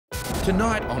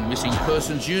Tonight on Missing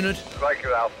Persons Unit,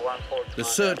 the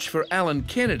search for Alan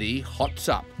Kennedy hots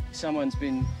up. Someone's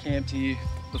been camped here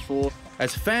before.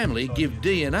 As family give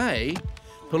DNA,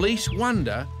 police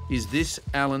wonder, is this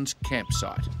Alan's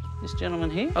campsite? This gentleman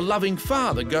here? A loving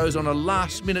father goes on a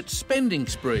last-minute spending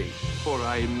spree. For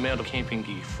a amount of camping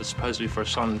gear, supposedly for a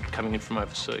son coming in from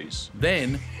overseas.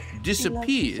 Then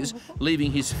disappears,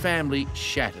 leaving his family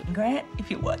shattered. Grant, if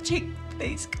you're watching,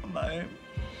 please come home.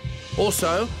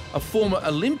 Also, a former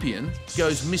Olympian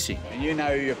goes missing. You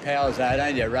know who your pals are,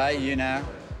 don't you, Ray? You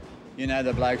know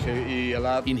the blokes who you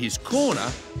love. In his corner,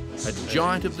 a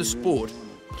giant of the sport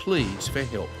pleads for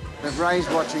help. If Ray's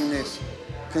watching this,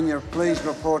 can you please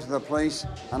report to the police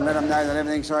and let them know that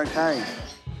everything's okay?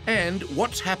 And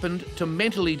what's happened to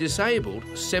mentally disabled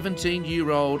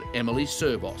 17-year-old Emily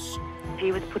Servos.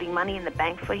 She was putting money in the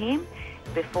bank for him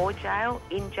before jail,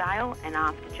 in jail and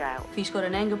after jail. If he's got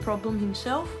an anger problem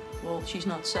himself, well, she's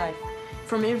not safe.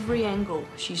 From every angle,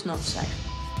 she's not safe.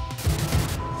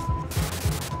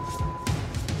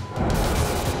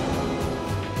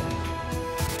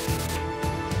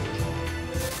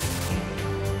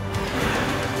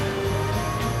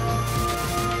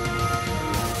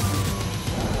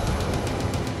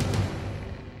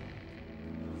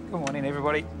 Good morning,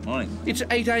 everybody. Morning. It's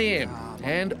 8 a.m.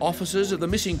 and officers of the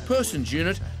Missing Persons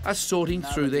Unit are sorting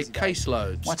through their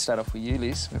caseloads. Might start off with you,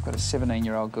 Liz. We've got a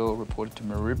 17-year-old girl reported to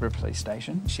Maroubra Police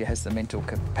Station. She has the mental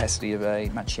capacity of a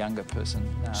much younger person.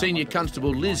 Senior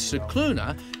Constable Liz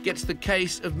Cicluna gets the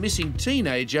case of missing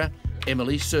teenager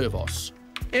Emily Servos.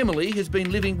 Emily has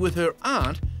been living with her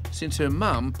aunt since her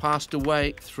mum passed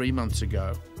away 3 months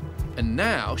ago. And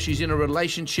now she's in a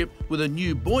relationship with a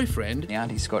new boyfriend. The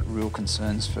auntie's got real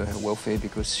concerns for her welfare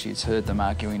because she's heard them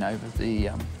arguing over the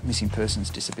missing person's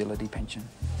disability pension.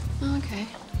 Oh, OK.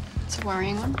 It's a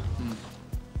worrying one.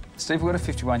 Steve, we've got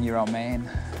a 51-year-old man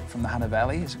from the Hunter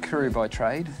Valley. He's a courier by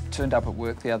trade. Turned up at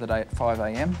work the other day at 5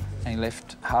 a.m. and he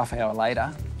left half hour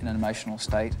later in an emotional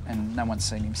state, and no one's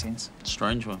seen him since.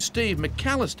 Strange one. Steve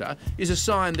McAllister is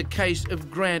assigned the case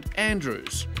of Grant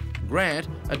Andrews. Grant,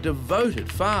 a devoted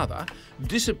father,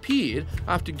 disappeared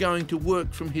after going to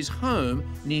work from his home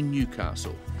near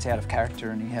Newcastle. It's out of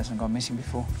character and he hasn't gone missing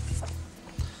before.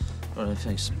 All right,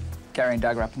 thanks. Gary and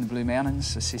Doug are up in the Blue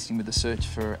Mountains assisting with the search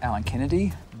for Alan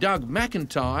Kennedy. Doug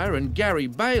McIntyre and Gary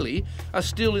Bailey are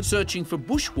still searching for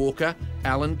bushwalker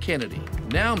Alan Kennedy,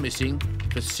 now missing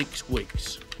for 6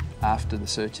 weeks. After the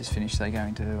search is finished, they're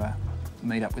going to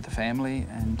meet up with the family,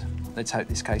 and let's hope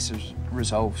this case is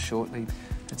resolved shortly.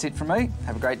 That's it from me.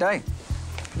 Have a great day.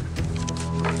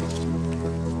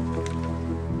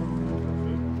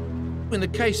 In the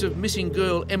case of missing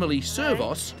girl Emily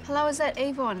Servos... Hello, is that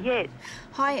Yvonne? Yes.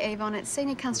 Hi, Yvonne. It's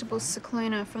Senior Constable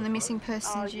Cicluna from the Missing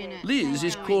Persons Unit. Liz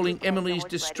is calling Emily's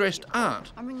distressed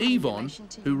aunt, Yvonne,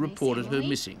 who reported her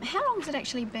missing. How long has it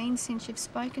actually been since you've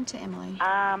spoken to Emily?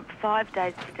 5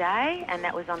 days today, and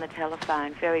that was on the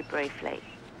telephone, very briefly.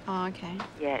 Oh, OK.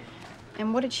 Yes.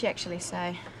 And what did she actually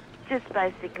say? Just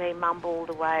basically mumbled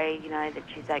away, you know, that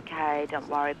she's okay, don't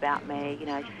worry about me, you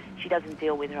know. She doesn't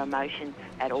deal with her emotions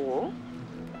at all.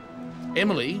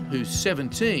 Emily, who's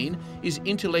 17, is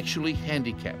intellectually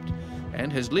handicapped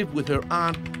and has lived with her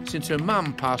aunt since her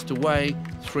mum passed away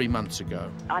 3 months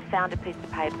ago. I found a piece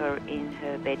of paper in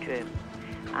her bedroom,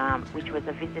 which was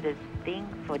a visitor's thing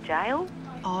for jail.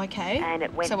 Oh, OK. And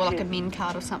it went so, like a min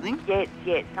card or something?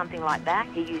 Yes, something like that.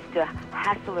 He used to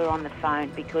hassle her on the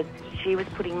phone because she was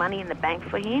putting money in the bank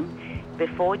for him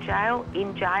before jail,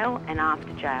 in jail and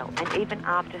after jail. And even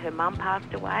after her mum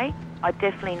passed away, I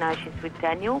definitely know she's with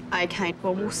Daniel. OK,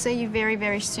 well, we'll see you very,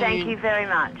 very soon. Thank you very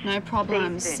much. No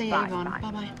problem. See you you, Yvonne.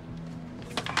 Bye-bye.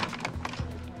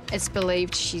 It's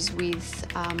believed she's with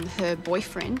her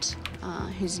boyfriend,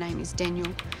 whose name is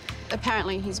Daniel.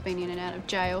 Apparently, he's been in and out of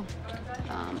jail,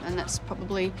 and that's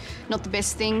probably not the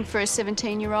best thing for a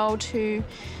 17-year-old who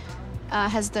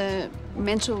has the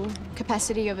mental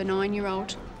capacity of a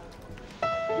 9-year-old.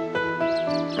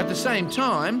 At the same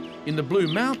time, in the Blue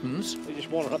Mountains, You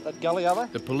just wandered up that gully, are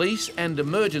they? the police and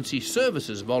emergency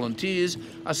services volunteers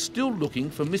are still looking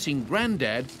for missing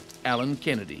granddad Alan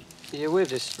Kennedy. Yeah, we've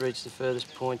just reached the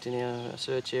furthest point in our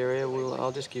search area.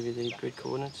 I'll just give you the grid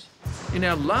coordinates. In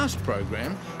our last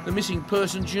program, the Missing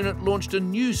Persons Unit launched a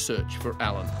new search for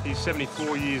Alan. He's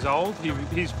 74 years old.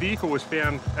 His vehicle was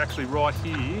found actually right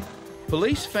here.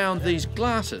 Police found these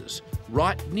glasses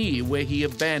right near where he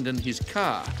abandoned his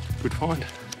car. Good find.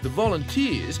 The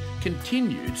volunteers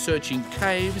continued searching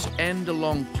caves and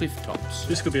along cliff tops.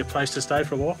 This could be a place to stay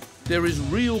for a while. There is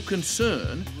real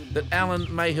concern that Alan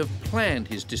may have planned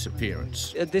his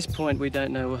disappearance. At this point, we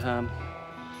don't know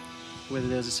whether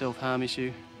there's a self-harm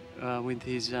issue with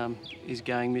his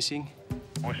going missing.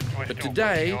 But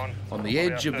today, on the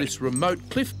edge of this remote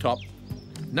cliff top,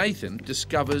 Nathan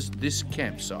discovers this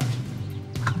campsite.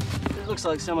 It looks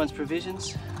like someone's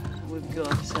provisions. We've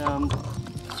got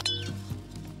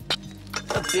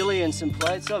a billy and some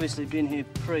plates. Obviously been here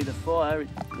pre the fire.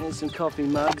 There's some coffee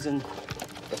mugs and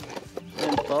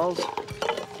bowls.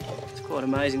 It's quite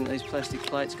amazing that these plastic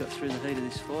plates got through the heat of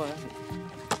this fire.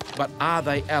 But are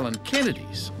they Alan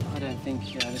Kennedy's? I don't think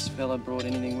this fella brought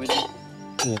anything with him.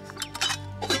 Yeah.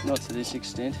 Not to this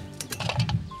extent.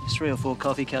 There's 3 or 4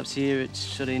 coffee cups here. It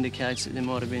sort of indicates that there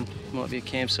might be a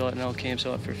campsite, an old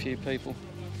campsite for a few people,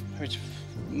 which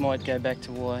might go back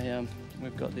to why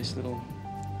we've got this little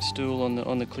stool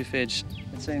on the cliff edge.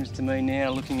 It seems to me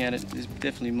now, looking at it, there's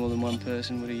definitely more than one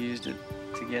person would have used it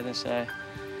together, so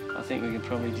I think we can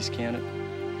probably discount it.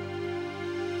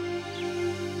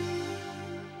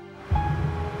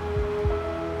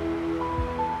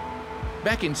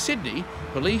 Back in Sydney,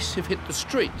 police have hit the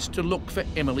streets to look for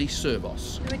Emily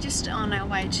Servos. We're just on our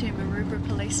way to Maroubra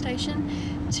Police Station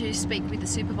to speak with the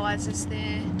supervisors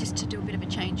there, just to do a bit of a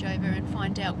changeover and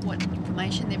find out what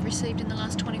information they've received in the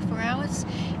last 24 hours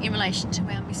in relation to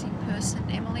our missing person,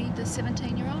 Emily, the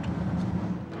 17-year-old.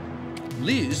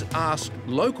 Liz asked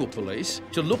local police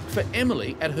to look for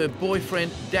Emily at her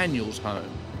boyfriend Daniel's home.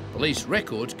 Police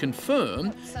records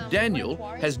confirm Daniel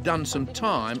has done some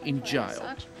time in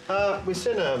jail. We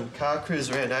sent car crews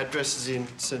around addresses in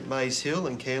St Mays Hill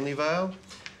and Canley Vale.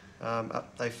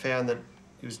 They found that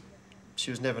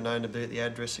she was never known to be at the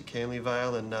address at Canley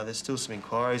Vale, and there's still some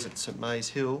inquiries at St Mays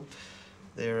Hill.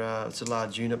 It's a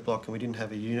large unit block and we didn't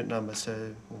have a unit number,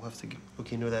 so we'll have to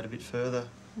look into that a bit further.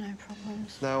 No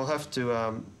problems. No, we'll have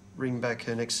to ring back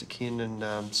her next of kin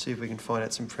and see if we can find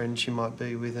out some friends she might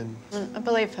be with. And I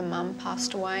believe her mum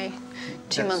passed away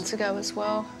 2 months ago as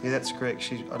well. Yeah, that's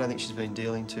correct. I don't think she's been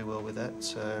dealing too well with that,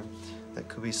 so that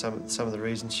could be some of the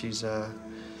reasons she's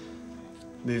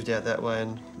moved out that way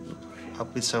and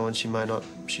up with someone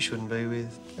she shouldn't be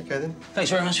with. Okay then.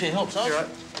 Thanks very much for your help, Sarge. You're right.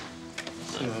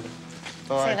 See you later.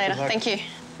 Bye. See you later. Thank you.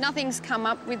 Nothing's come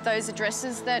up with those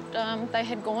addresses that they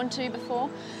had gone to before,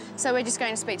 so we're just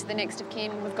going to speak to the next of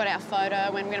kin. We've got our photo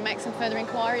and we're going to make some further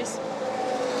inquiries.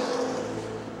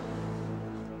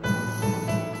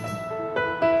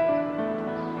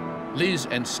 Liz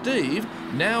and Steve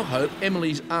now hope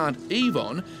Emily's aunt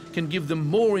Yvonne can give them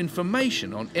more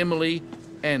information on Emily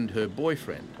and her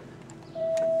boyfriend.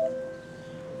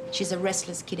 She's a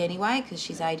restless kid anyway because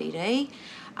she's ADD.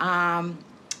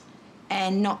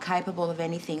 And not capable of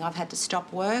anything. I've had to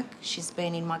stop work. She's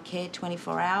been in my care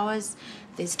 24 hours.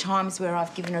 There's times where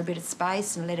I've given her a bit of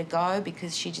space and let her go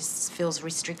because she just feels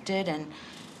restricted and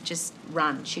just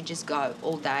run. She'd just go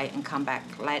all day and come back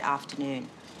late afternoon.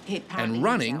 And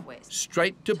running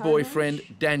straight to boyfriend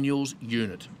Daniel's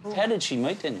unit. How did she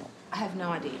meet Daniel? I have no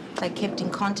idea. They kept in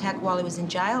contact while he was in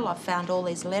jail. I found all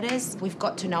these letters. We've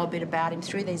got to know a bit about him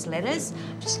through these letters.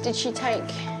 Did she take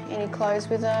any clothes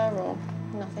with her or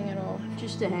nothing at all?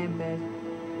 Just a handbag,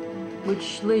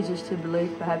 which leads us to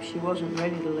believe perhaps she wasn't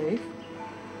ready to leave.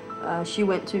 She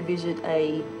went to visit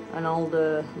an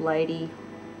older lady.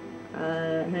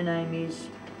 Her name is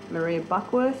Maria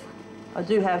Buckworth. I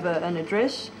do have an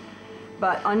address,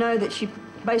 but I know that she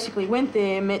basically went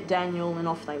there, met Daniel, and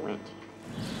off they went.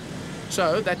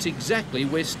 So that's exactly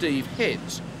where Steve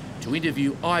heads, to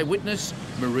interview eyewitness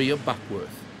Maria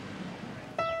Buckworth.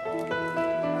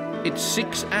 It's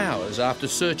 6 hours after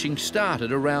searching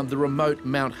started around the remote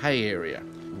Mount Hay area,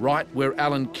 right where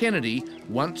Alan Kennedy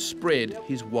once spread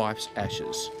his wife's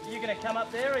ashes. Are you going to come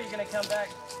up there or are you going to come back?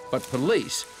 But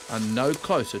police are no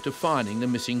closer to finding the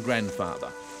missing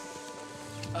grandfather.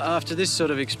 After this sort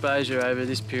of exposure over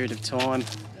this period of time,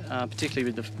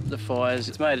 particularly with the fires,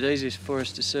 it's made it easier for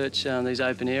us to search these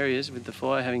open areas with the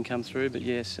fire having come through, but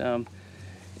yes,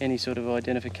 any sort of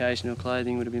identification or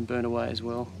clothing would have been burnt away as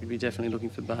well. We'd be definitely looking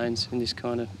for bones in this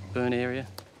kind of burn area.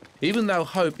 Even though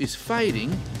hope is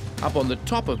fading, up on the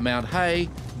top of Mount Hay,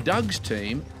 Doug's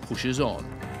team pushes on.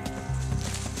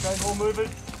 Okay, all moving.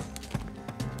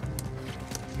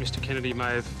 Mr Kennedy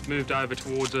may have moved over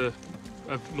towards a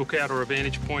lookout or a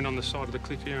vantage point on the side of the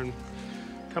cliff here and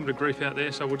come to grief out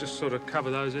there, so we'll just sort of cover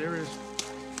those areas.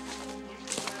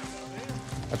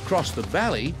 Across the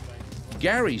valley,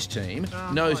 Gary's team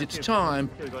knows it's time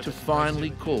to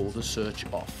finally call the search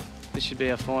off. This should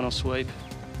be our final sweep.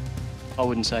 I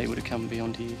wouldn't say it would have come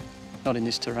beyond here, not in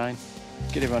this terrain.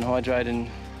 Get everyone hydrated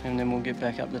and then we'll get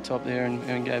back up the top there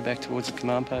and go back towards the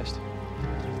command post.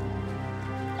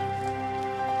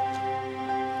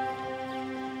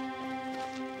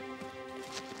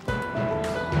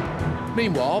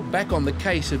 Meanwhile, back on the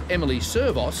case of Emily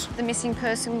Servos. The missing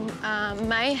person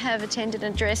may have attended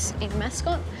an address in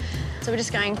Mascot, so we're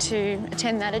just going to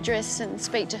attend that address and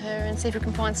speak to her and see if we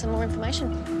can find some more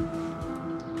information.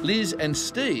 Liz and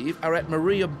Steve are at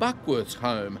Maria Buckworth's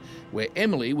home, where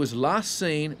Emily was last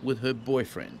seen with her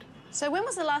boyfriend. So when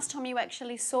was the last time you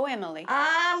actually saw Emily?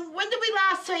 When did we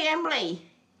last see Emily?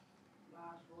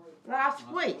 Last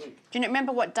week. Do you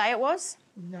remember what day it was?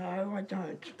 No, I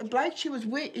don't. The bloke she was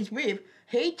with,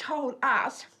 he told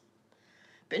us,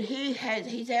 but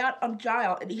he's out on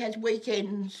jail and he has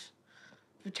weekends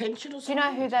detention or something. Do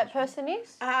you know who that person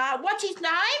is? What's his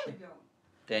name?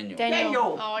 Daniel.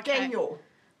 Daniel. Oh, okay. Daniel.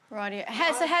 Right.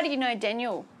 So how do you know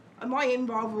Daniel? Am I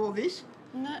involved with all this?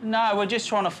 No, we're just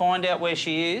trying to find out where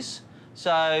she is.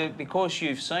 So, because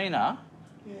you've seen her,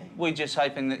 we're just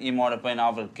hoping that you might have been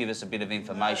able to give us a bit of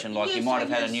information, like you might have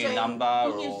had a new number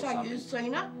or something. You've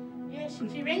seen her? Yeah,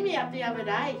 she rang me up the other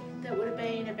day. That would have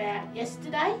been about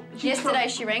yesterday. Yesterday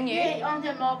she rang you? Yeah, on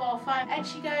her mobile phone. And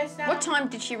she goes... What time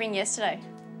did she ring yesterday?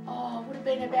 Oh, it would have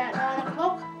been about 9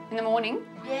 o'clock. In the morning?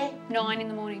 Yeah. 9 in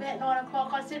the morning. About 9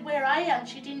 o'clock. I said, where are you? And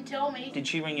she didn't tell me. Did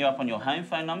she ring you up on your home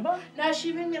phone number? No,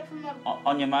 she rang me up from a...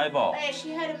 On your mobile? Yeah,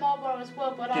 she had a mobile as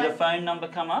well, but Did a phone number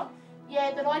come up?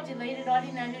 Yeah, but I deleted it. I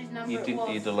didn't know whose number it was.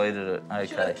 You deleted it, okay.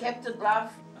 Should have kept it,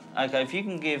 love. Okay, if you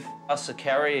can give us a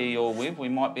carrier you're with, we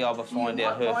might be able to find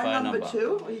out her phone number.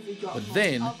 But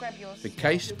then, the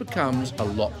case becomes a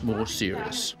lot more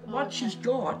serious. What she's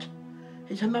got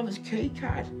is her mother's key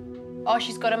card. Oh,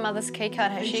 she's got a mother's key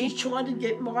card, has she? She's trying to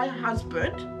get my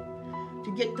husband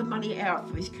to get the money out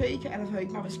for his key card, out of her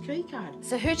mother's key card.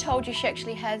 So who told you she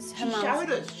actually has her mum's? She showed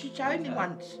us. She showed me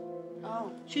once.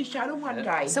 Oh. She showed her one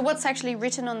day. So what's actually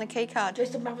written on the key card?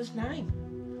 Just the mother's name.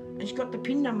 And she's got the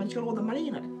PIN number and it's got all the money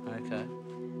in it. Okay.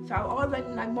 So I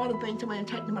reckon they might have been somewhere and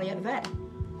taken the money out of that.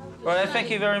 Right, thank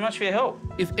you very much for your help.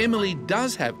 If Emily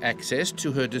does have access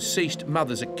to her deceased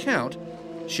mother's account,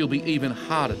 she'll be even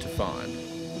harder to find.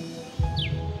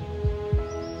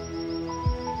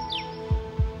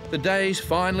 The day's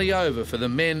finally over for the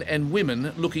men and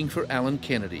women looking for Alan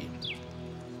Kennedy.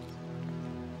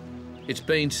 It's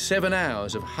been 7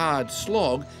 hours of hard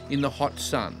slog in the hot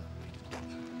sun.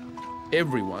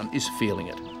 Everyone is feeling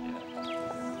it.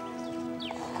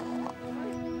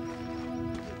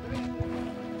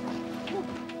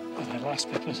 That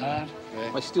last bit was hard.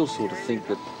 I still sort of think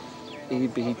that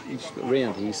he's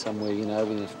around here somewhere, you know,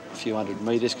 within a few hundred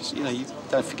metres, because, you know, you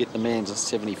don't forget the man's a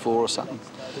 74 or something.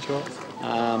 That's right.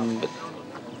 But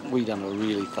we've done a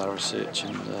really thorough search,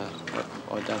 and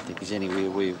I don't think there's anywhere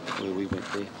where we went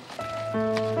there.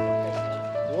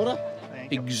 Water?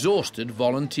 Exhausted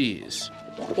volunteers,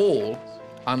 all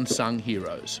unsung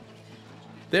heroes.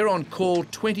 They're on call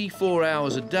 24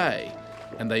 hours a day,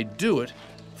 and they do it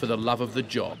for the love of the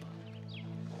job.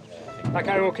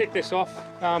 OK, we'll kick this off.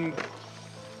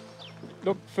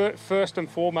 Look, first and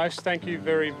foremost, thank you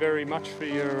very, very much for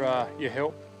your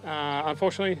help.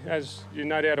 Unfortunately, as you're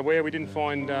no doubt aware, we didn't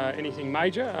find anything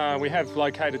major. We have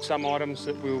located some items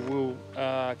that we'll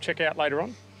check out later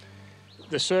on.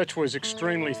 The search was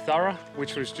extremely thorough,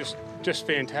 which was just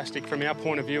fantastic from our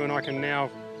point of view, and I can now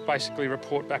basically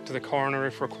report back to the coroner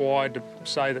if required to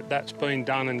say that that's been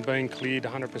done and been cleared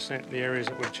 100% in the areas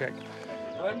that we've checked.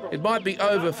 It might be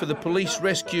over for the police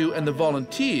rescue and the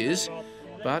volunteers,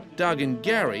 but Doug and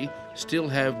Gary still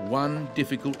have one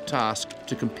difficult task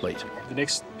to complete. The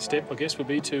next step, I guess, would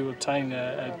be to obtain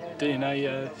a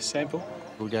DNA sample.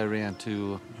 We'll go around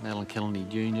to Alan Kennedy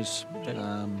Jr.'s.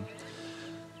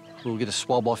 We'll get a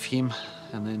swab off him,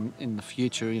 and then in the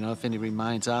future, you know, if any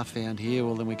remains are found here,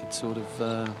 well, then we could sort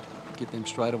of get them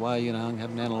straight away, you know, and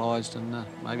have them analysed, and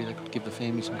maybe they could give the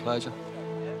family some closure.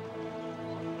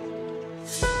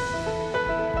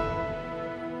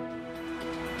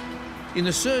 In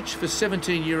the search for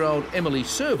 17-year-old Emily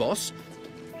Servos,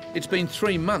 it's been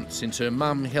 3 months since her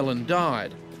mum Helen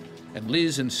died, and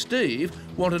Liz and Steve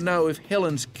want to know if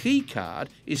Helen's key card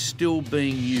is still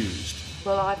being used.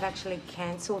 Well, I've actually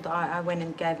cancelled. I went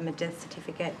and gave them a death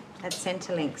certificate at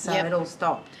Centrelink, so Yep. it all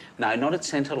stopped. No, not at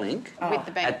Centrelink. With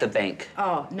the bank. At the bank.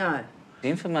 Oh, no. The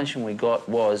information we got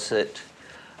was that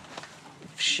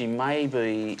she may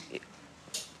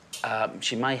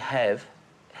have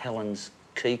Helen's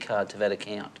key card to that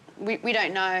account. We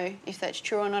don't know if that's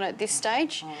true or not at this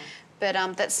stage, but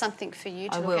that's something for you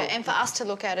to look at and for us to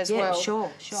look at as well. Yeah,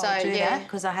 sure. So, I'll do yeah. that,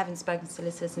 because I haven't spoken to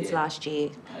Solicitor since last year.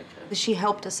 Okay. She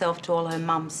helped herself to all her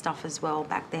mum's stuff as well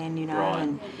back then, you know,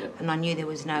 Right. and I knew there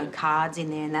was no cards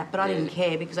in there and that, but I didn't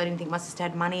care because I didn't think my sister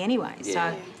had money anyway,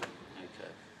 so...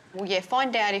 Well, yeah,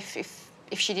 find out if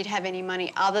if she did have any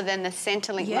money other than the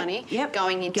Centrelink money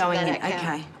going into going that in. account.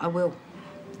 Okay, I will.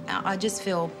 I just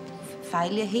feel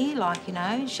failure here, like, you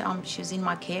know, she was in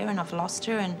my care and I've lost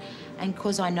her, and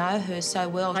because I know her so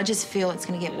well, I just feel it's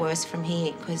going to get worse from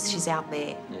here because she's out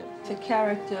there. It's a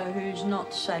character who's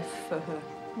not safe for her.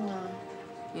 No.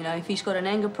 You know, if he's got an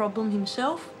anger problem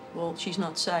himself, well, she's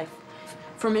not safe.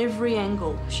 From every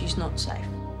angle, she's not safe.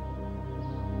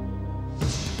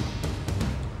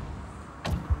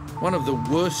 One of the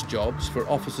worst jobs for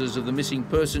officers of the Missing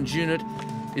Persons Unit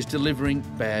is delivering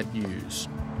bad news.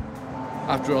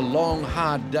 After a long,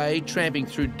 hard day tramping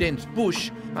through dense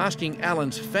bush, asking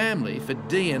Alan's family for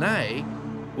DNA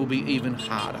will be even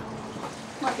harder.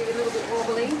 Might be a little bit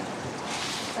wobbly.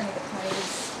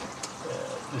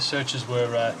 The searches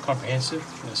were comprehensive,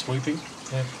 sweeping.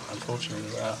 Yeah. Unfortunately,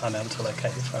 we were unable to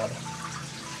locate your father.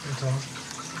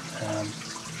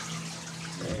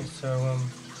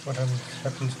 What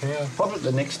happens now? Probably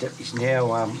the next step is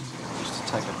now just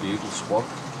to take a bugle swab.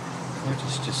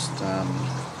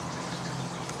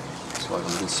 It's like a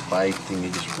little spade thing. You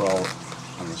just roll it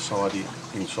on the side,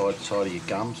 inside the side of your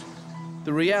gums.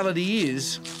 The reality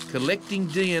is, collecting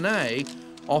DNA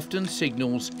often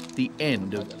signals the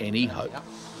end of any hope.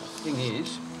 The thing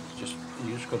is,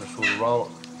 you just got to sort of roll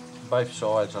it both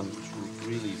sides and it's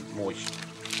really moist.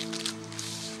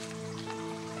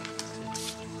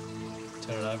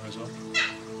 Turn it over as well.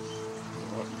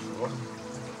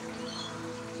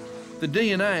 The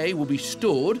DNA will be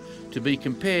stored to be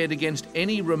compared against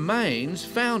any remains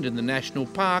found in the national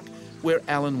park where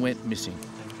Alan went missing.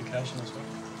 Identification as well.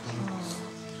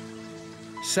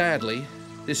 Sadly,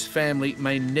 this family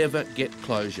may never get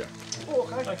closure. Oh,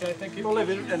 okay, thank you. I'll leave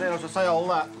it, and then as I say, all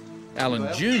that.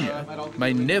 Alan Jr.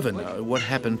 may never know what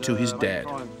happened to his dad.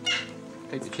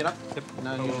 Keep the chin up. Yep.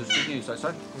 No news is good news, they say.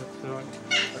 Yep, right.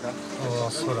 Okay. Well, I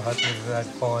was sort of hoping that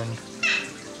they'd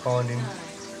find him,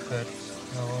 but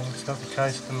it's not the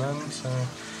case at the moment. So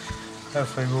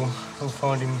hopefully we'll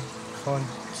find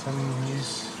some news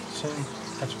soon.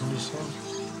 Catch some news soon.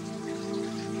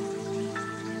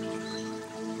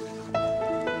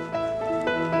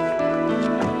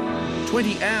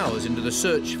 "20 hours into the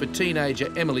search for teenager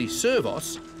Emily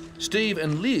Servos, Steve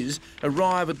and Liz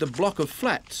arrive at the block of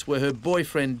flats where her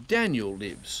boyfriend Daniel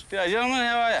lives. G'day, gentlemen,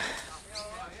 how are you?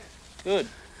 Good.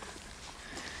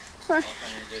 We're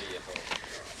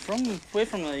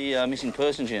from the Missing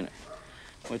Persons Unit.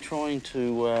 We're trying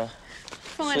to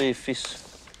see if this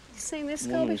You've seen this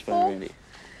girl woman's been before? around here.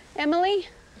 Emily?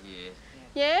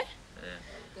 Yeah.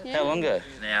 Yeah? How long ago?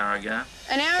 An hour ago.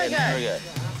 An hour ago? An hour ago.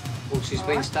 Well, she's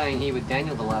been staying here with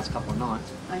Daniel the last couple of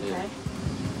nights. Okay.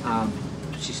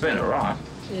 She's been all right.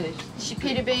 Yeah. Does she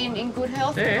appear to be in good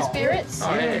health Yeah. and spirits?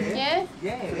 Oh, yeah.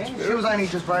 Yeah? She was only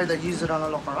just worried they'd use it on a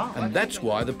locker up. And that's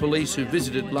why the police who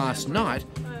visited last night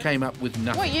came up with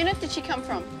nothing. What unit did she come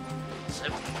from?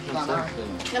 Number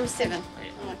 7.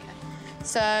 Oh, okay.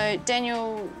 So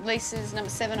Daniel leases number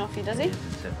 7 off you, does he?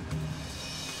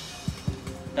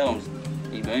 How long's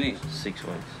he been here? 6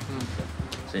 weeks.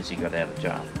 Since he got out of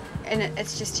jail. And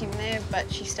it's just him there, but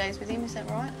she stays with him, is that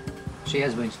right? She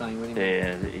has been staying with him.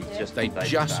 Yeah, it's just They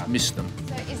just missed them.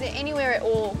 So is there anywhere at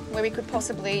all where we could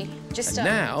possibly just... And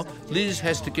now Liz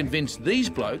has to convince these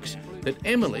blokes that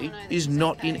Emily is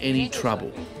not in any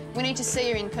trouble. We need to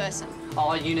see her in person.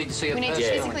 Oh, you need to see her We need to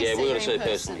personally? physically Yeah, see we've her got to see in her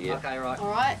person. personally, yeah. Okay, right.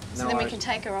 All right? So No then we worries. can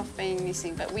take her off being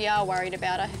missing. But we are worried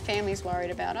about her. Her family's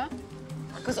worried about her.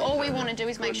 Because all we want to do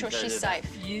is make sure she's safe.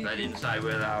 They didn't say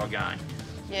where they were going.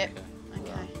 Yep.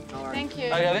 Okay. Thank you.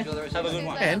 Okay, then. Have a good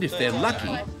one. And if they're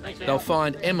lucky, they'll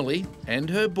find Emily and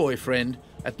her boyfriend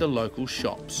at the local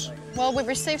shops. Well, we've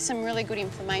received some really good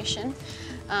information.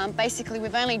 Basically,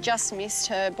 we've only just missed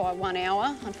her by 1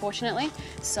 hour, unfortunately.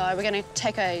 So we're going to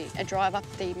take a drive up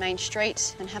the main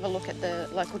street and have a look at the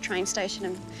local train station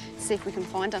and see if we can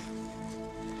find her.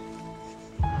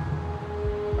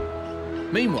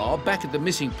 Meanwhile, back at the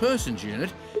Missing Persons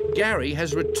Unit, Gary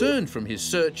has returned from his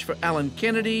search for Alan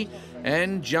Kennedy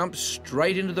and jumps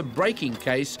straight into the breaking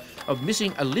case of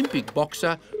missing Olympic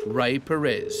boxer Ray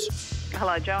Perez.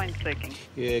 Hello, Joanne speaking.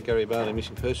 Yeah, Gary Barley,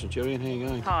 Missing Persons. Julian, how you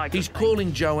going? Hi. He's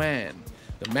calling Joanne,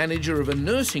 the manager of a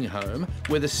nursing home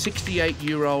where the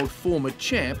 68-year-old former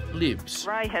champ lives.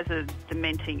 Ray has a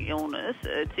dementing illness.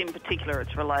 In particular,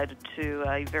 it's related to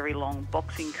a very long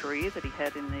boxing career that he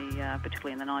had in the,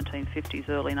 particularly in the 1950s,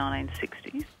 early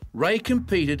 1960s. Ray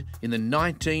competed in the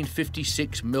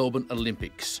 1956 Melbourne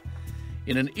Olympics.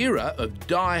 In an era of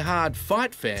die-hard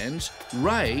fight fans,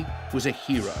 Ray was a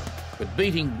hero. But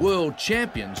beating world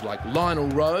champions like Lionel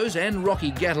Rose and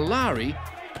Rocky Gattalari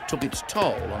took its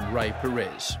toll on Ray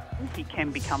Perez. He can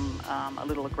become a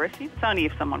little aggressive. It's only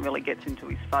if someone really gets into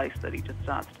his face that he just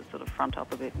starts to sort of front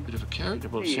up a bit. Bit of a character,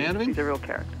 by the sound of him. He's a real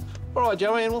character. All right,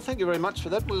 Joanne, well, thank you very much for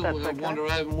that. We'll wander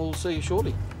over and we'll see you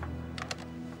shortly.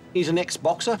 He's an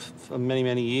ex-boxer for many,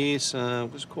 many years.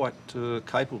 Was quite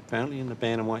capable, apparently, in the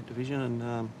bantamweight division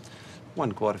and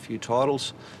won quite a few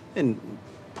titles. And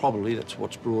probably that's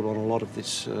what's brought on a lot of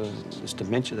this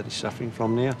dementia that he's suffering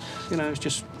from now. You know, it's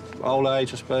just old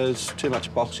age, I suppose, too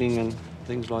much boxing and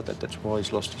things like that. That's why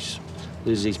he's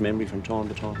loses his memory from time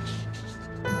to time.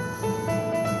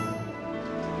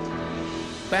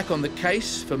 Back on the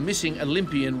case for missing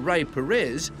Olympian Ray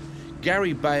Perez,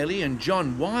 Gary Bailey and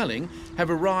John Wiling have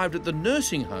arrived at the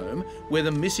nursing home where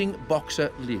the missing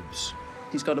boxer lives.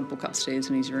 He's got a book upstairs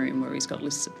in his room where he's got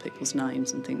lists of people's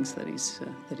names and things that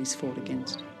he's fought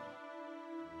against.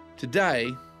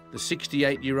 Today, the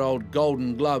 68-year-old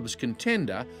Golden Gloves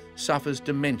contender suffers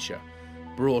dementia,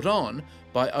 brought on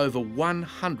by over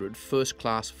 100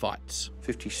 first-class fights.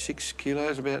 56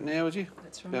 kilos about now, is he?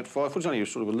 That's right. About 5 foot. He's only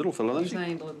sort of a little fella, isn't He's he?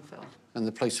 only a little fella. And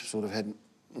the police have sort of had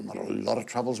not a lot of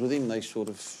troubles with him. They sort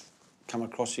of come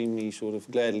across him, he sort of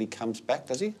gladly comes back,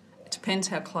 does he? It depends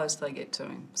how close they get to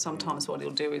him. Sometimes what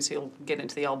he'll do is he'll get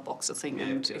into the old boxer thing,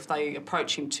 and if they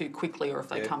approach him too quickly or if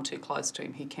they come too close to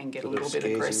him, he can get a little bit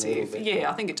aggressive. Yeah,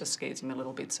 I think it just scares him a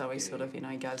little bit, so he sort of, you know,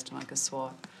 he goes to make a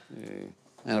swipe. Yeah.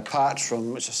 And apart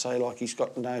from, as I say, like he's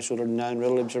got no sort of known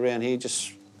relatives around here,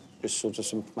 just sort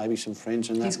of maybe some friends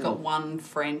and that. He's got one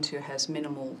friend who has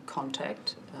minimal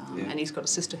contact, and he's got a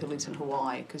sister who lives in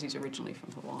Hawaii because he's originally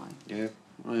from Hawaii. Yeah,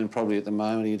 and probably at the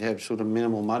moment he'd have sort of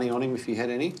minimal money on him if he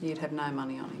had any. You'd have no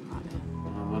money on him right now.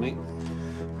 No money.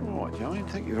 All right, Joanne,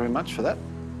 thank you very much for that.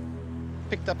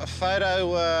 Picked up a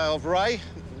photo of Ray.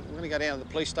 We're going to go down to the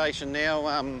police station now.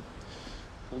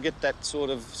 We'll get that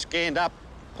sort of scanned up,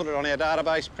 put it on our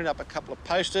database, print up a couple of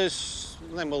posters,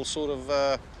 and then we'll sort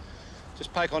of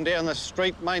just poke on down the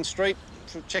street, main street,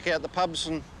 check out the pubs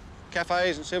and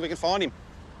cafes and see if we can find him.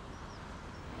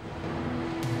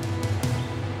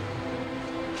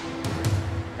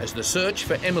 As the search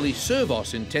for Emily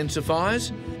Servos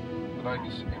intensifies... The name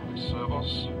is Emily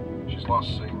Servos. She's last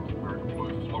seen wearing a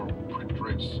blue floral print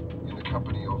dress in the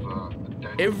company of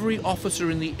Daniel. Every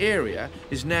officer in the area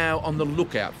is now on the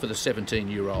lookout for the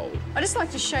 17-year-old. I'd just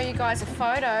like to show you guys a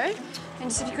photo, and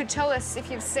just if you could tell us if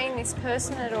you've seen this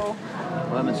person at all.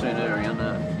 I haven't seen her around,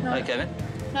 no. Hey, Kevin.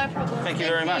 No problem. Thank you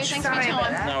very much. Thanks for your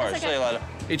time. No worries. Okay. See you later.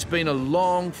 It's been a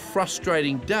long,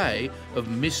 frustrating day of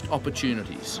missed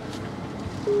opportunities.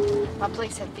 My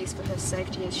police have fears for her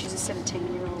safety as she's a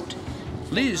 17-year-old.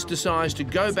 Liz decides to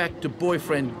go back to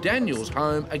boyfriend Daniel's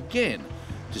home again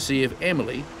to see if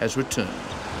Emily has returned.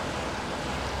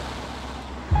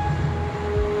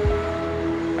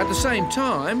 At the same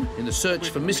time, in the search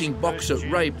for missing boxer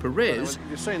Ray Perez...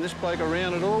 You've seen this bloke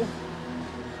around at all?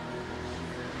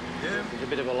 Yeah. He's a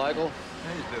bit of a local.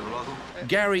 Yeah, he's a bit of a local.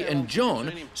 Gary and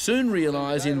John soon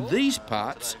realise in these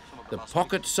parts the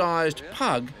pocket-sized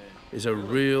pug is a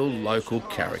real local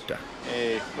character.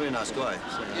 Yeah, very nice guy.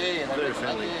 So very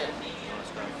friendly.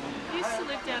 He used to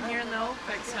live down here in the old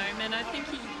folks' home, and I think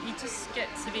he just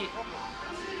gets a bit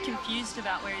confused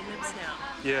about where he lives now.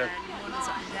 Yeah. And he wanders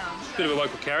up and down. Bit of a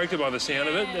local character by the sound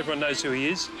of it. Everyone knows who he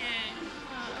is. Yeah.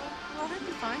 Well, I hope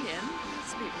you find him.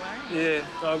 It's a bit worrying.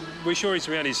 Yeah, we're sure he's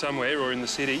around here somewhere or in the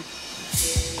city.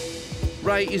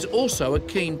 Ray is also a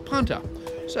keen punter,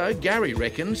 so Gary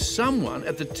reckons someone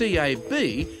at the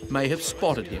TAB may have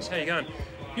spotted him. How you going?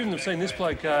 You wouldn't have seen this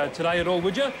bloke today at all,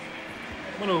 would you?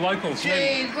 One of the locals.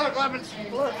 Gee, look, I haven't seen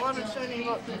him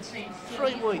like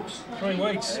 3 weeks. 3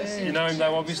 weeks? Yeah. You know him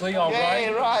though, obviously. Oh, Yeah,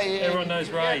 Ray, yeah. Everyone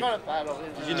knows Ray. Yeah, I got a photo of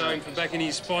him. Did you know him from back in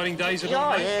his fighting days at Yeah,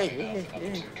 all? yeah.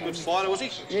 Good fighter, was he?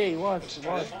 Yeah, he was.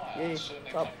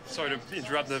 Yeah. Sorry to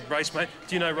interrupt the race, mate.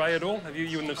 Do you know Ray at all? Have you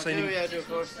wouldn't have seen him? Yeah, I do, of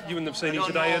course. You wouldn't have seen him I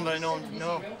today? don't know him.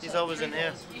 No, he's always in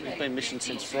here. We've been missing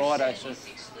since Friday, so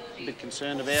a bit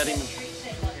concerned about him.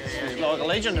 He's like a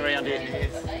legend around here.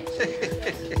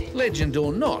 Legend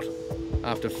or not,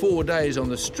 after 4 days on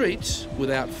the streets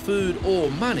without food or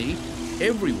money,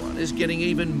 everyone is getting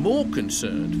even more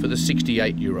concerned for the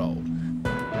 68-year-old.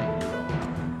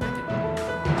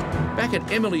 Back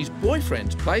at Emily's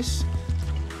boyfriend's place,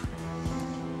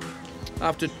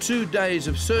 after 2 days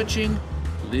of searching,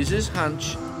 Liz's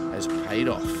hunch has paid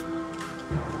off.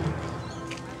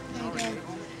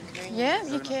 Yeah,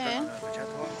 you can.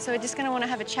 So we're just going to want to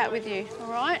have a chat with you,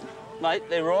 all right? Mate,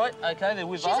 they're right. Okay, they're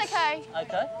with us. She's okay.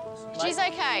 Okay. She's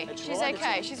Mate, okay. that's She's right.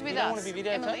 okay. She's with You don't us. want to be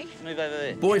videotaped? Emily. Move over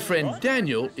there. Boyfriend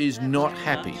Daniel is not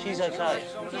happy. She's okay.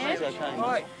 Yeah? She's okay.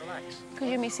 Right, Because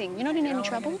you're missing. You're not in any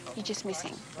trouble, you're just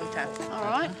missing. Okay. All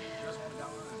right?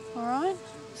 All right?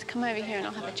 So come over here and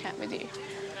I'll have a chat with you.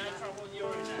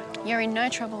 You're in no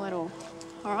trouble at all,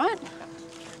 all right?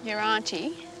 Your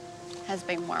auntie has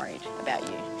been worried about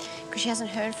you because she hasn't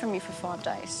heard from you for 5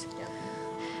 days.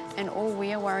 And all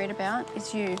we are worried about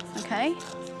is you, okay?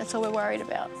 That's all we're worried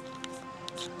about.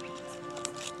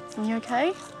 Are you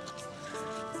okay?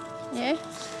 Yeah?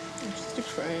 I'm just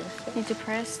depressed. You're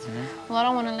depressed? Yeah. Well, I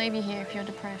don't want to leave you here if you're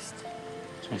depressed.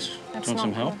 Do you That's want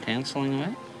some not help? good. Counselling,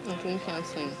 mate? I'm doing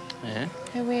counselling. Yeah.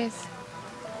 Who with?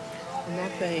 It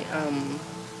might be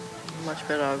much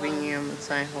better I ring you and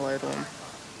say hello to him.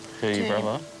 Who, your To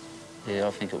brother? Yeah,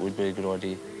 I think it would be a good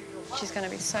idea. She's going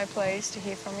to be so pleased to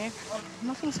hear from you.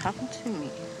 Nothing's happened to me.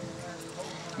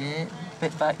 Yeah,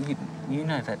 but you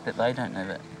know that, but they don't know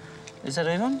that. Is that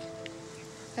even?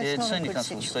 That's yeah, not a Senior good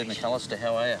Constable Steve situation. McAllister,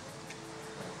 how are you?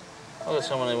 I've got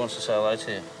someone who wants to say hello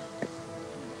to you.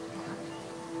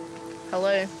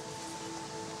 Hello.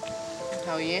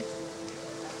 How are you?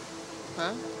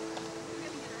 Huh?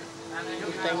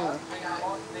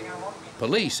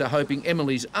 Police are hoping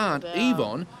Emily's aunt,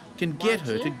 Yvonne, can get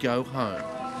her to go home.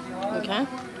 Okay.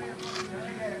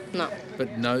 No.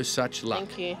 But no such luck.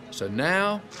 Thank you. So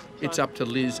now it's up to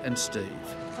Liz and Steve.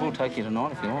 We'll take you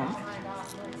tonight if you want.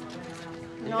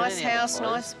 Nice house,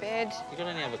 nice bed. You got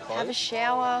any other clothes? Have a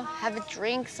shower, have a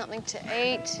drink, something to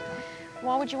eat.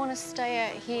 Why would you want to stay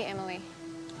out here, Emily?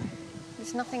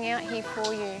 There's nothing out here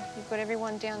for you. You've got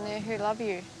everyone down there who love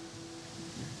you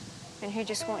and who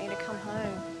just want you to come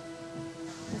home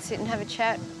and sit and have a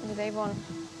chat with Yvonne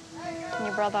and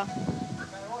your brother.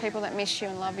 People that miss you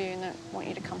and love you and that want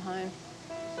you to come home.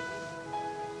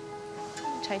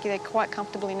 Take you there quite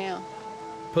comfortably now.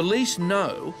 Police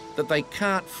know that they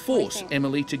can't force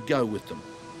Emily to go with them.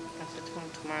 I said to him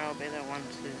tomorrow I'll be there 1,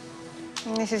 2.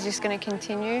 And this is just going to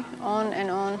continue on and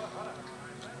on.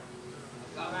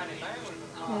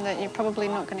 And that you're probably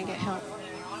not going to get help.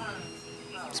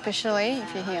 Especially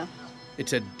if you're here.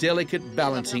 It's a delicate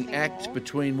balancing act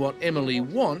between what Emily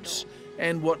wants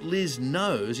and what Liz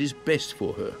knows is best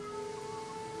for her.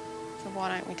 So why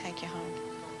don't we take you home?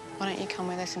 Why don't you come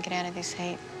with us and get out of this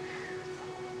heat?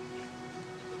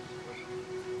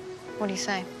 What do you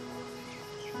say?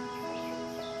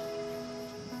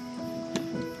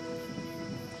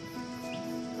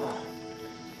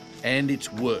 And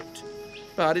it's worked.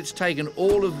 But it's taken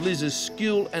all of Liz's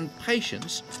skill and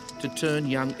patience to turn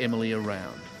young Emily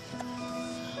around.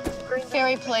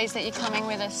 Very pleased that you're coming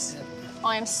with us.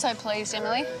 I am so pleased,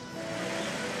 Emily.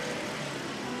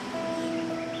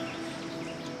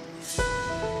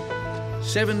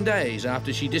 "7 days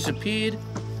after she disappeared,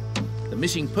 the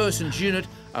Missing Persons Unit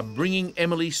are bringing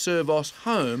Emily Servos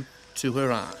home to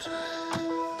her aunt.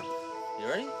 You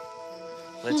ready?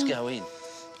 Let's go in.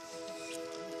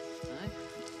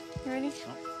 You ready?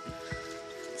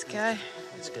 Let's go.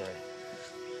 Let's go.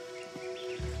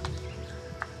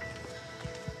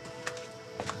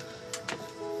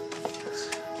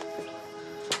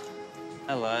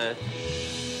 Hello.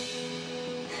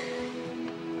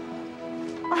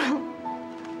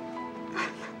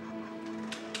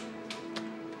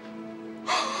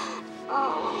 I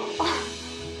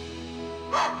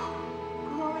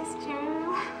missed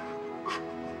you.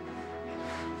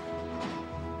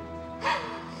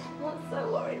 I'm not so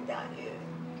worried about you.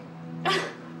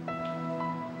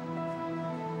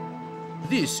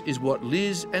 This is what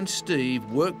Liz and Steve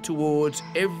work towards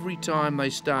every time they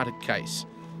start a case.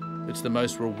 It's the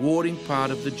most rewarding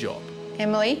part of the job.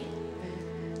 Emily,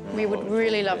 we would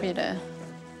really love you to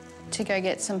go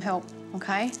get some help,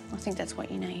 okay? I think that's what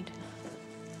you need.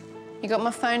 You got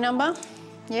my phone number?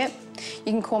 Yep.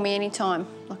 You can call me anytime,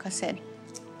 like I said.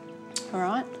 All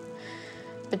right?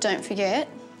 But don't forget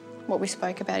what we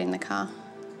spoke about in the car.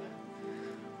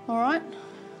 All right?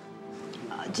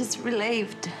 Just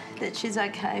relieved that she's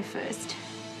okay first.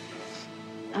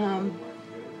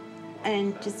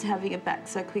 And just having it back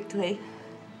so quickly,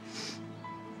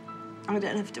 I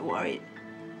don't have to worry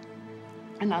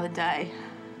another day.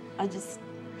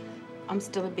 I'm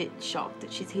still a bit shocked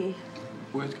that she's here.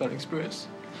 Words can't express.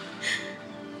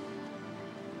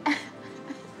 It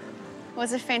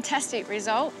was a fantastic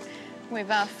result. We've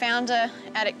found her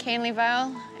out at Canley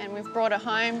Vale and we've brought her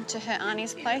home to her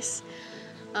auntie's place.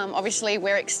 Obviously,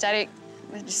 we're ecstatic.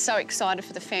 We're just so excited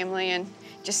for the family and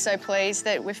just so pleased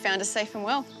that we've found her safe and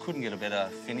well. Couldn't get a better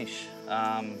finish.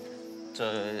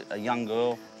 To a young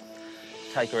girl,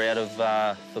 take her out of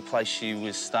the place she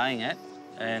was staying at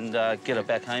and get her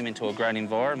back home into a great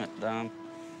environment.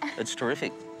 It's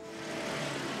terrific.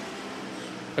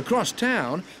 Across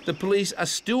town, the police are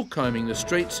still combing the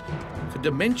streets for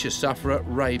dementia sufferer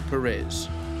Ray Perez.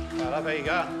 Right, there you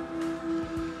go.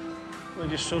 We're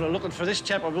just sort of looking for this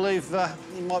chap. I believe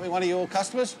he might be one of your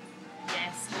customers.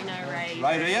 Yes, we know Ray.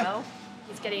 Ray, do you? Well.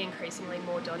 He's getting increasingly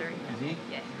more doddering. Is he?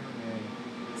 Yeah.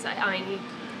 So, I mean,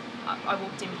 I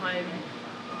walked him home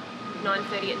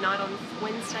 9:30 at night on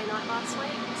Wednesday night last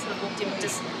week. Sort of walked him,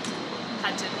 just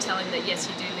had to tell him that, yes,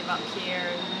 you do live up here.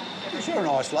 And You're a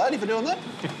nice lady for doing that.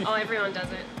 Oh, everyone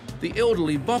does it. The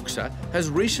elderly boxer has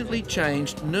recently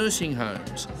changed nursing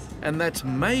homes, and that's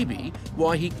maybe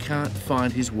why he can't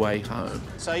find his way home.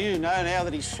 So you know now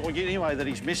that he's, or anyway, that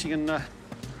he's missing, and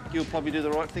you'll probably do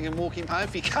the right thing and walk him home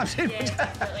if he comes in. Yeah,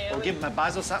 definitely. Or give him a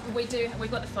buzz or something. We do.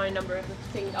 We've got the phone number of the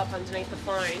thing up underneath the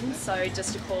phone, so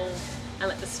just to call and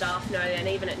let the staff know, and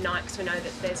even at night, because we know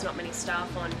that there's not many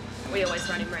staff on, we always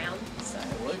run him round. So.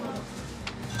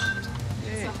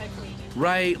 Yeah.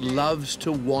 Ray loves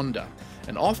to wander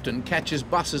and often catches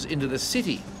buses into the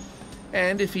city.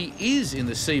 And if he is in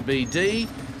the CBD,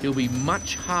 he'll be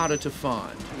much harder to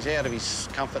find. He's out of his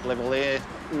comfort level there.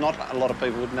 Not a lot of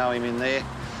people would know him in there.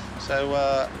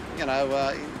 So, you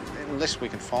know, unless we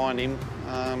can find him,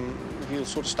 he'll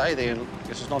sort of stay there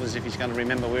because it's not as if he's going to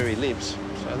remember where he lives.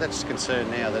 So that's the concern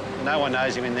now, that no one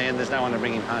knows him in there and there's no one to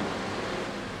bring him home.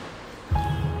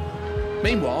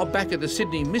 Meanwhile, back at the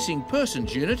Sydney Missing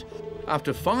Persons Unit,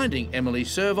 after finding Emily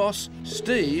Servos,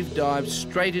 Steve dives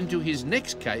straight into his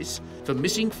next case for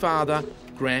missing father,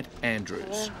 Grant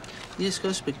Andrews. Yes,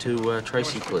 go speak to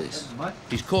Tracy, please.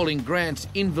 He's calling Grant's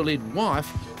invalid wife,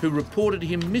 who reported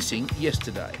him missing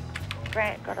yesterday.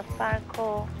 Grant got a phone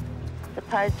call.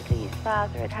 Supposedly his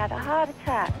father had had a heart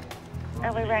attack,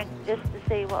 and we rang just to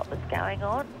see what was going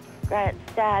on. Grant's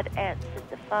dad answered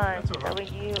the phone, so we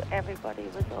knew everybody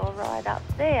was all right up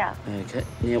there. Okay.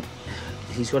 Now,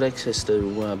 he's got access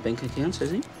to bank accounts,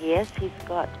 has he? Yes, he's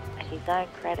got his own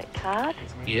credit card.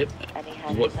 Yep. And he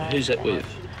has What? his own Who's that with?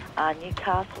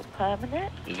 Newcastle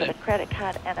Permanent. He's got a credit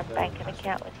card and a banking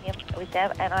account with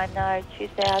them, and I know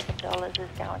 $2,000 is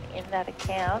going in that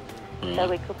account, so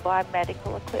we could buy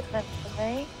medical equipment for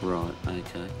me. Right,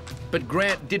 okay. But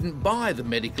Grant didn't buy the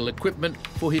medical equipment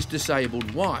for his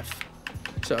disabled wife.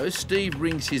 So Steve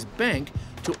rings his bank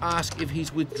to ask if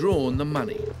he's withdrawn the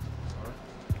money.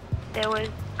 There was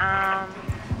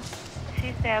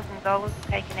 $2,000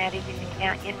 taken out of his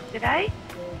account yesterday.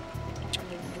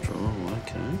 Oh,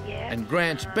 okay. Yeah. And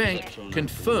Grant's bank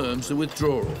confirms the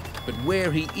withdrawal. But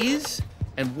where he is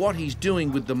and what he's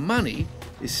doing with the money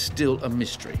is still a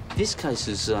mystery. This case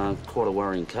is quite a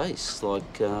worrying case.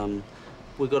 Like,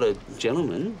 we've got a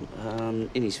gentleman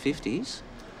in his 50s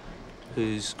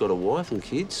who's got a wife and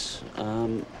kids,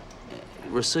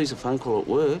 receives a phone call at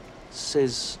work,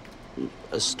 says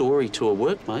a story to a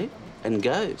workmate and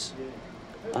goes.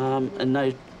 And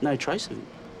no trace of him.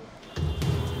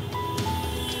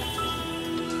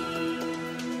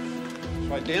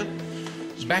 Right down.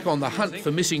 Back on the hunt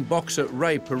for missing boxer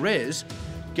Ray Perez,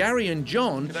 Gary and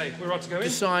John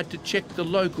decide to check the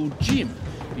local gym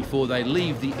before they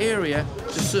leave the area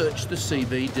to search the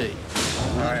CBD.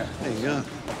 There you go.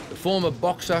 The former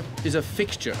boxer is a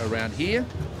fixture around here,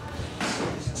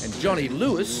 and Johnny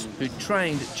Lewis, who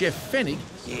trained Jeff Fennick,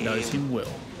 knows him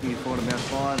well. He fought about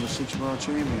 5 or 6 world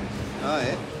champions. Oh,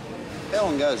 yeah? How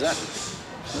long ago is that?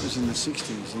 That was in the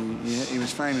 60s. He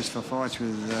was famous for fights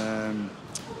with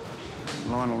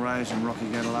Lionel Rose and Rocky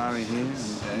Gadolari here,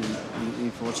 and he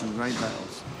fought some great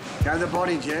battles. Go the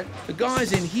body, Jet. The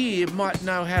guys in here might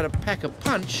know how to pack a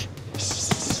punch,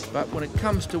 but when it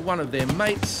comes to one of their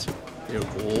mates, they're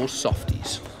all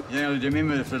softies. You know, I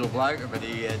remember this little bloke, but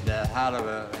he had the heart of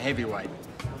a heavyweight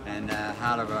and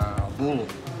heart of a bull.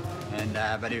 And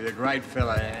but he was a great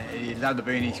fella. He loved to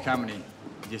be in his company.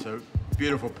 Just a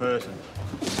beautiful person.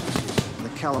 The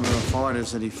calibre of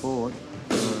fighters that he fought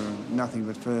were nothing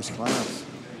but first class.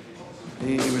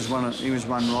 He was one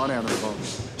right out of the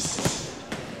box.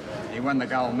 He won the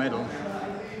gold medal,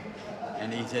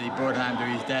 and he said he brought it home to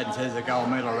his dad and says the gold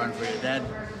medal run for your dad.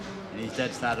 And his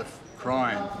dad started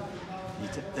crying.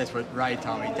 That's what Ray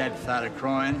told me. His dad started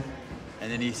crying, and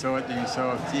then he saw it, and he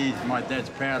saw, geez, my dad's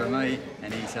proud of me.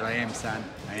 And he said, I am, son,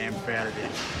 I am proud of you.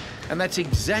 And that's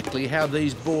exactly how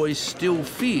these boys still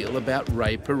feel about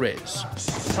Ray Perez.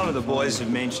 Some of the boys have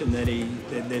mentioned that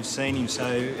they've seen him, so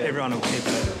everyone will keep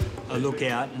a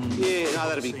lookout. And yeah, no,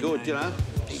 that'd be good, you know.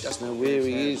 He doesn't know where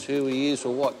he is, who he is,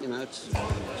 or what, you know. It's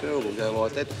terrible to go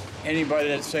like that. Anybody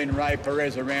that's seen Ray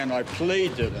Perez around, I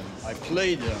plead to them, to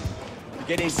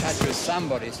get in touch with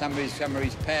somebody, some of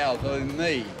his pals, other than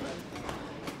me.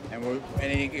 And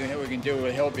anything we can do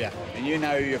will help you. And you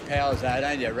know who your pals are,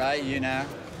 don't you, Ray? You know.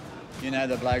 You know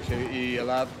the blokes who you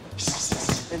love.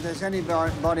 If there's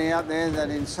anybody out there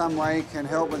that in some way can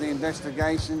help with the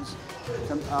investigations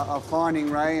of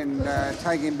finding Ray and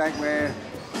take him back where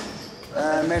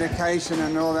medication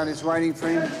and all that is waiting for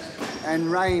him,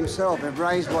 and Ray himself, if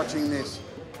Ray's watching this,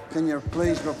 can you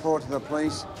please report to the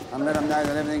police and let them know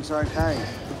that everything's okay?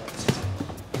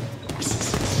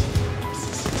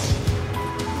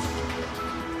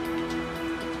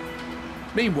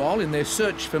 Meanwhile, in their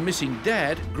search for missing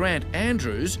dad, Grant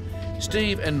Andrews,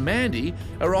 Steve and Mandy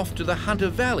are off to the Hunter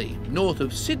Valley, north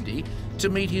of Sydney, to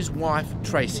meet his wife,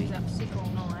 Tracy.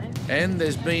 And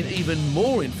there's been even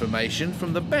more information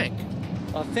from the bank.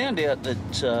 I found out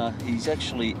that he's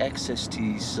actually accessed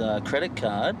his credit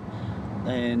card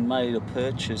and made a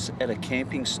purchase at a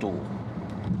camping store.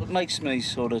 It makes me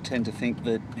sort of tend to think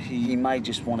that he may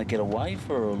just want to get away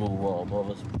for a little while,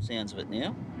 by the sounds of it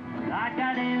now. I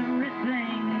got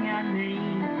everything I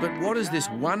need. But what is this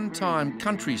one-time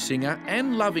country singer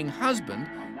and loving husband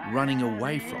running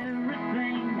away from?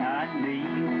 Everything I need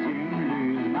to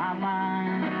lose my mind.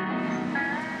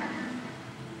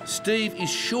 Steve is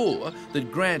sure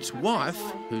that Grant's wife,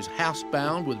 who's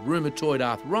housebound with rheumatoid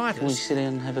arthritis... Can we sit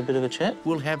down and have a bit of a chat?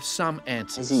 ...will have some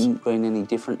answers. Has he been any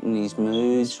different in his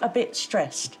moods? A bit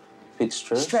stressed. A bit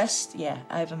stressed? Stressed, yeah,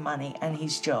 over money and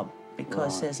his job,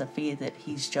 because there's a fear that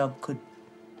his job could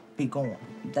be gone.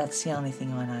 That's the only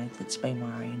thing I know that's been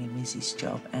worrying him, is his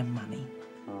job and money.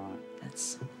 Right.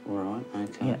 That's... Right,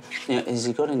 okay. Yeah. Now, has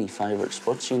he got any favourite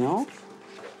spots you know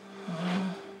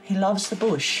of? He loves the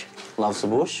bush. Loves the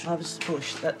bush? Loves the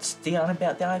bush. That's the only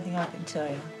thing I can tell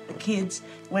you. The kids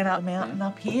went up a mountain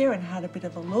up here and had a bit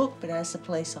of a look, but as the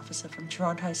police officer from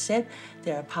Toronto said,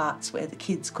 there are parts where the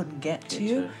kids couldn't get to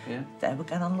you. Yeah. They were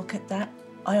going to look at that.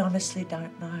 I honestly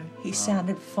don't know. He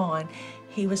sounded fine.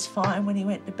 He was fine when he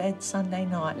went to bed Sunday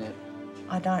night. Yeah.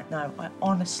 I don't know. I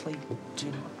honestly do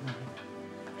not know.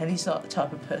 And he's not the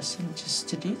type of person just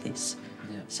to do this.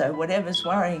 Yeah. So whatever's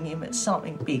worrying him, it's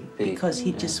something big, because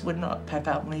he just would not pack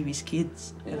up and leave his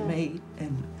kids and me.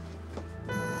 And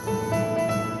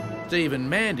Steve and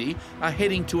Mandy are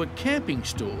heading to a camping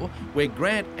store where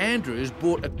Grant Andrews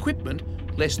bought equipment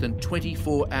less than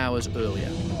 24 hours earlier.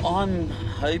 I'm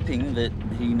hoping that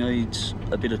he needs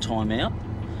a bit of time out.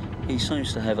 He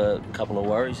seems to have a couple of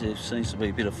worries. There seems to be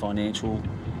a bit of financial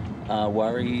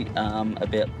worry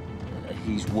about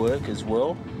his work as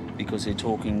well, because they're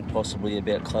talking possibly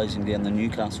about closing down the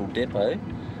Newcastle depot.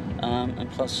 And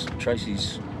plus,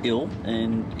 Tracy's ill,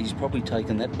 and he's probably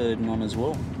taken that burden on as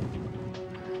well.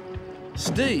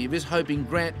 Steve is hoping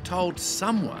Grant told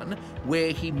someone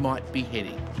where he might be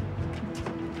heading.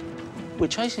 We're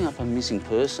chasing up a missing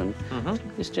person.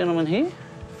 This gentleman here?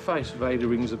 Face vaguely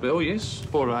rings a bell, yes.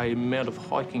 Bought a amount of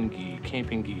hiking gear,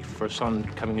 camping gear for a son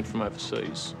coming in from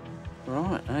overseas.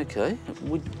 Right, OK.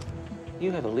 Would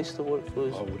you have a list of what it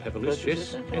was? I would have a list,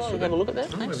 yes. Yes, I'll have a look at that.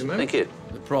 Thanks. Thank you.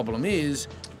 The problem is,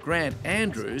 Grant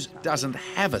Andrews doesn't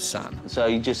have a son. So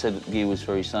he just said gear was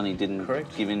for his son. He didn't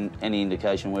give him any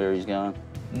indication where he's going?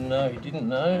 No, he didn't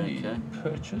know. Okay. He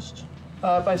purchased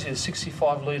basically a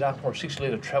 65-litre or a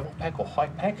 60-litre travel pack or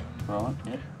hike pack. Right,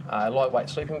 yeah. A lightweight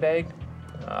sleeping bag,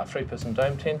 a 3-person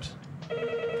dome tent,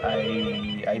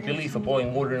 a billy for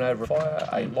boiling water in over a fire,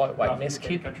 a lightweight mess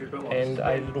kit, and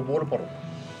a little water bottle.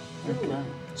 Okay.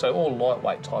 So all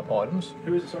lightweight type items.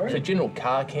 For general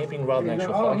car camping rather than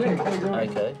actual hiking.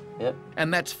 Okay, yep.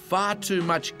 And that's far too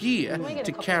much gear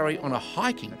to carry on a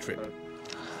hiking trip.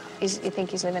 You think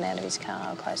he's living out of his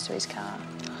car or close to his car?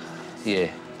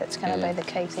 Yeah. That's going to be the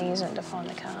key thing, isn't it, to find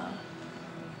the car?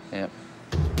 Yep.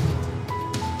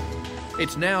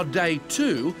 It's now day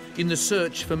 2 in the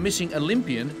search for missing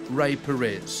Olympian Ray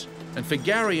Perez. And for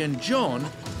Gary and John,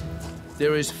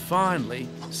 there is finally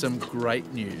some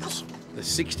great news. The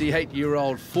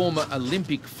 68-year-old former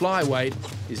Olympic flyweight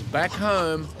is back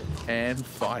home and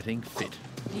fighting fit.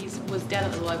 He was down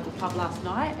at the local pub last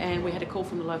night, and we had a call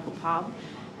from the local pub,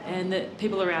 and the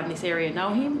people around this area know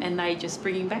him, and they just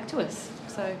bring him back to us.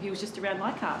 So he was just around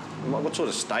Leichhardt. What sort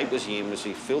of state was he in? Was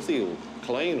he filthy or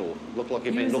clean, or looked like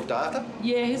he'd been looked after?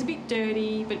 Yeah, he was a bit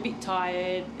dirty, but a bit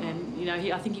tired, and you know,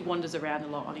 I think he wanders around a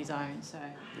lot on his own. So,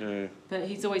 Yeah. but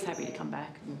he's always happy to come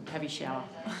back and have his shower.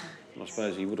 I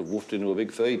suppose he would have woofed into a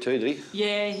big feed too, did he?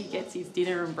 Yeah, he gets his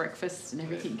dinner and breakfast and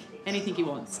everything, anything he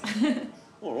wants.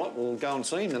 All right, we'll go and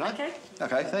see him then, eh? Okay.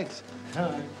 Okay, thanks.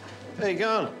 Hello. How you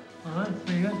going? All right,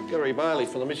 pretty good. Gary Bailey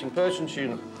from the Missing Persons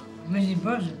Unit. Missing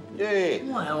person? Yeah.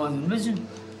 Why, I wasn't missing.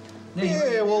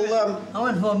 Yeah, well, I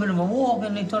went for a bit of a walk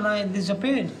and they thought I had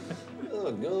disappeared.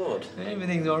 Oh, God.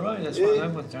 Everything's all right, as far as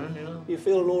I'm concerned, you know. You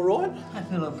feeling all right? I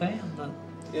feel okay, I'm not...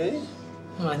 Yeah?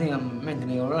 Well, I think I'm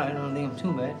mentally all right. I don't think I'm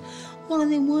too bad. What are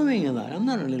they worrying about? I'm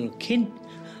not a little kid.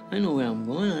 I know where I'm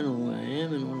going. I know where I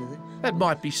am and all of that. That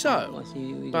might be so,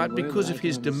 but because of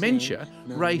his dementia,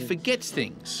 Ray forgets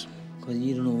things. Because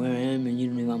you don't know where I am and you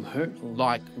don't know if I'm hurt. Or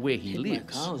like where he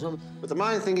lives. But the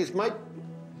main thing is, mate,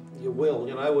 your will.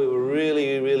 You know, we were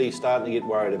really, really starting to get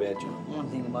worried about you.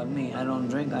 One thing about me, I don't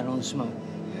drink, I don't smoke.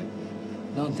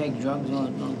 Don't take drugs,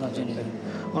 don't touch anything.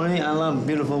 Only I love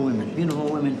beautiful women. Beautiful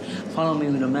women follow me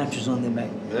with a mattress on their back.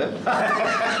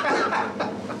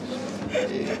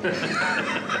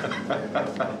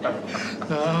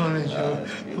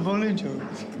 I'm only joking.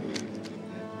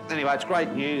 Anyway, it's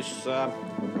great news.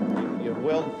 You're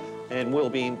well, and we'll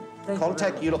be in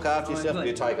contact. You look after yourself.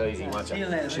 You take it easy, won't you? See you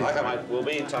later. Okay, mate. We'll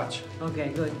be in touch. Okay,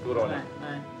 good. Good on you.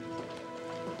 Bye.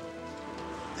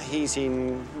 He's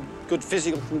in good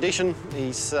physical condition.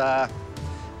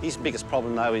 His biggest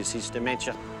problem, though, is his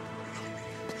dementia.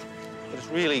 But it's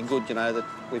really good, you know, that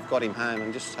we've got him home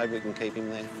and just hope we can keep him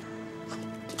there.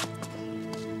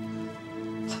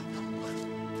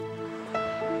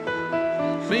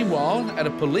 Meanwhile, at a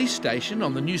police station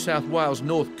on the New South Wales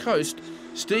North Coast,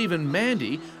 Steve and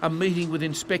Mandy are meeting with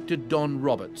Inspector Don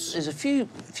Roberts. There's a few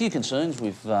concerns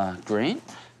with Grant.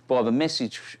 By the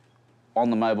message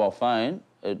on the mobile phone,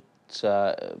 the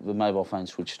mobile phone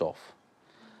switched off.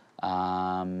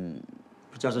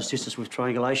 Does assist us with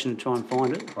triangulation and try and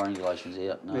find it. Triangulation's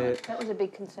out, no. Yeah. That was a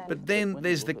big concern. But then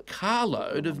there's the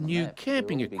carload of new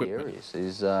camping equipment.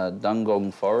 There's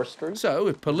Dungong Forestry. So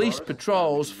if police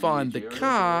patrols find the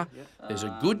car, there's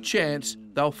a good chance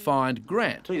they'll find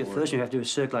Grant. The first thing you have to do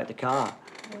is circulate the car,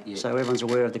 so everyone's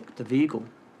aware of the vehicle.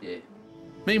 Yeah.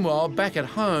 Meanwhile, back at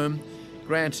home,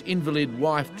 Grant's invalid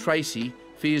wife, Tracy,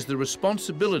 fears the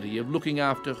responsibility of looking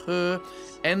after her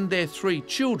and their 3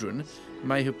 children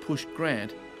may have pushed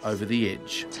Grant over the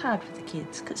edge. It's hard for the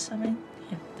kids because, I mean,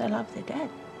 yeah, they love their dad.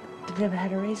 They've never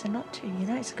had a reason not to, you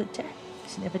know. He's a good dad.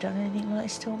 He's never done anything like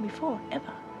this to them before,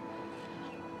 ever.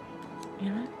 You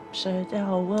know? So their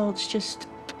whole world's just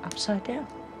upside down.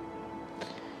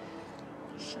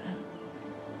 So,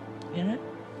 you know,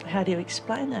 how do you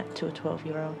explain that to a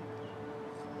 12-year-old?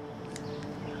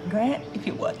 Grant, if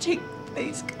you're watching,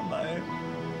 please come home.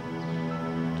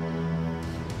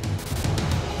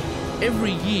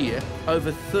 Every year,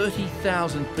 over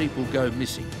 30,000 people go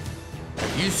missing.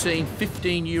 Have you seen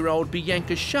 15-year-old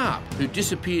Bianca Sharp, who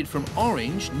disappeared from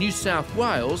Orange, New South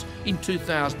Wales in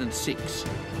 2006?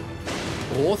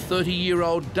 Or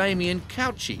 30-year-old Damien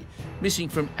Couchy, missing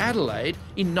from Adelaide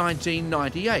in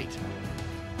 1998?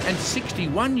 And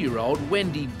 61-year-old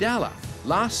Wendy Dalla,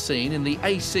 last seen in the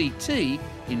ACT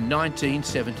in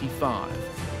 1975.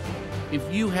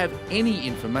 If you have any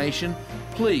information,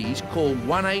 please call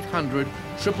 1-800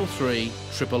 333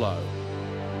 000.